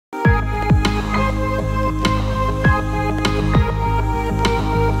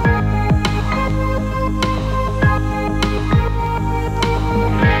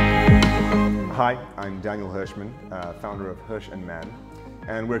Hi, I'm Daniel Hirschmann, founder of Hirsch Mann,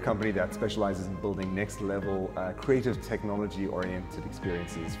 and we're a company that specializes in building next-level creative technology-oriented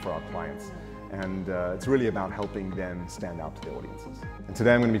experiences for our clients. And it's really about helping them stand out to their audiences. And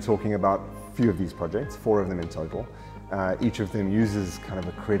today I'm going to be talking about a few of these projects, 4 of them in total. Each of them uses kind of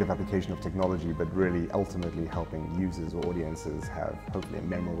a creative application of technology, but really ultimately helping users or audiences have hopefully a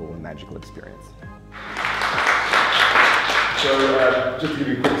memorable and magical experience. So just to give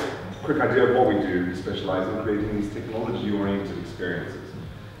you a quick idea of what we do, we specialize in creating these technology-oriented experiences.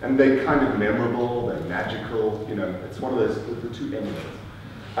 And they're kind of memorable, they're magical, you know, it's one of those, the two elements.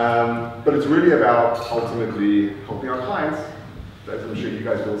 But it's really about ultimately helping our clients, as I'm sure you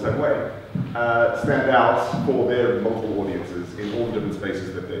guys feel the same way, stand out for their multiple audiences in all the different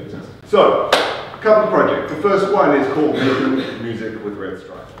spaces that they exist. So, a couple of projects. The first one is called Making Music with Red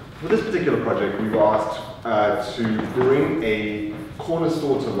Stripe. For this particular project, we were asked to bring a corner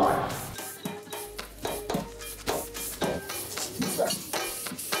store to life.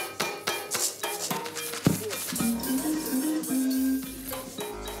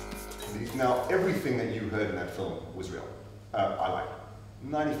 Now, everything that you heard in that film was real. I like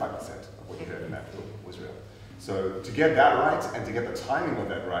 95% of what you heard in that film was real. So to get that right and to get the timing of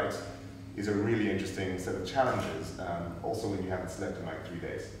that right is a really interesting set of challenges. Also, when you haven't slept in like 3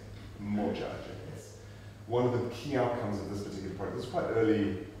 days, more challenging. One of the key outcomes of this particular project, this was quite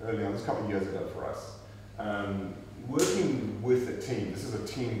early on, this a couple of years ago for us. Working with a team, this is a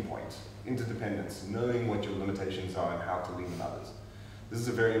team point, interdependence, knowing what your limitations are and how to lean on others. This is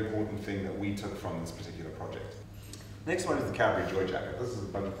a very important thing that we took from this particular project. Next one is the Cadbury Joy Jacket. This is a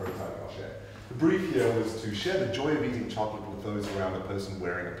bunch of prototyping I'll share. The brief here was to share the joy of eating chocolate with those around the person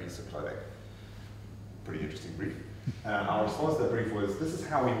wearing a piece of clothing. Pretty interesting brief. Our response to that brief was, this is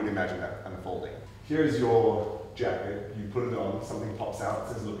how we would imagine that unfolding. Here's your jacket, you put it on, something pops out,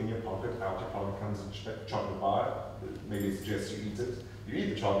 it says look in your pocket, out your pocket comes a chocolate bar, maybe it suggests you eat it. You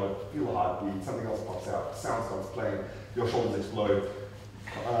eat the chocolate, feel the heartbeat, something else pops out, sound starts playing, your shoulders explode.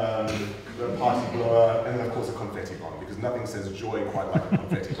 The party blower, and then of course a confetti bomb, because nothing says joy quite like a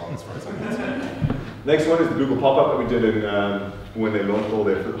confetti bomb as far as I'm concerned. Next one is the Google pop-up that we did in, when they launched all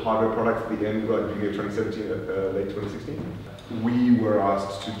their hardware products at the end, right, beginning of 2017, late 2016. We were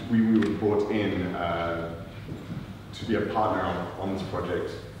brought in to be a partner on this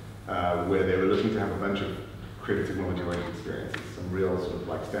project, where they were looking to have a bunch of creative technology-oriented experiences, some real sort of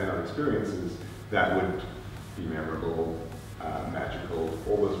like standout experiences that would be memorable, magical,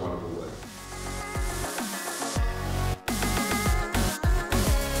 all those wonderful words.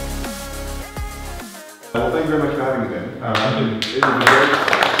 Well, thank you very much for having me then. It was great.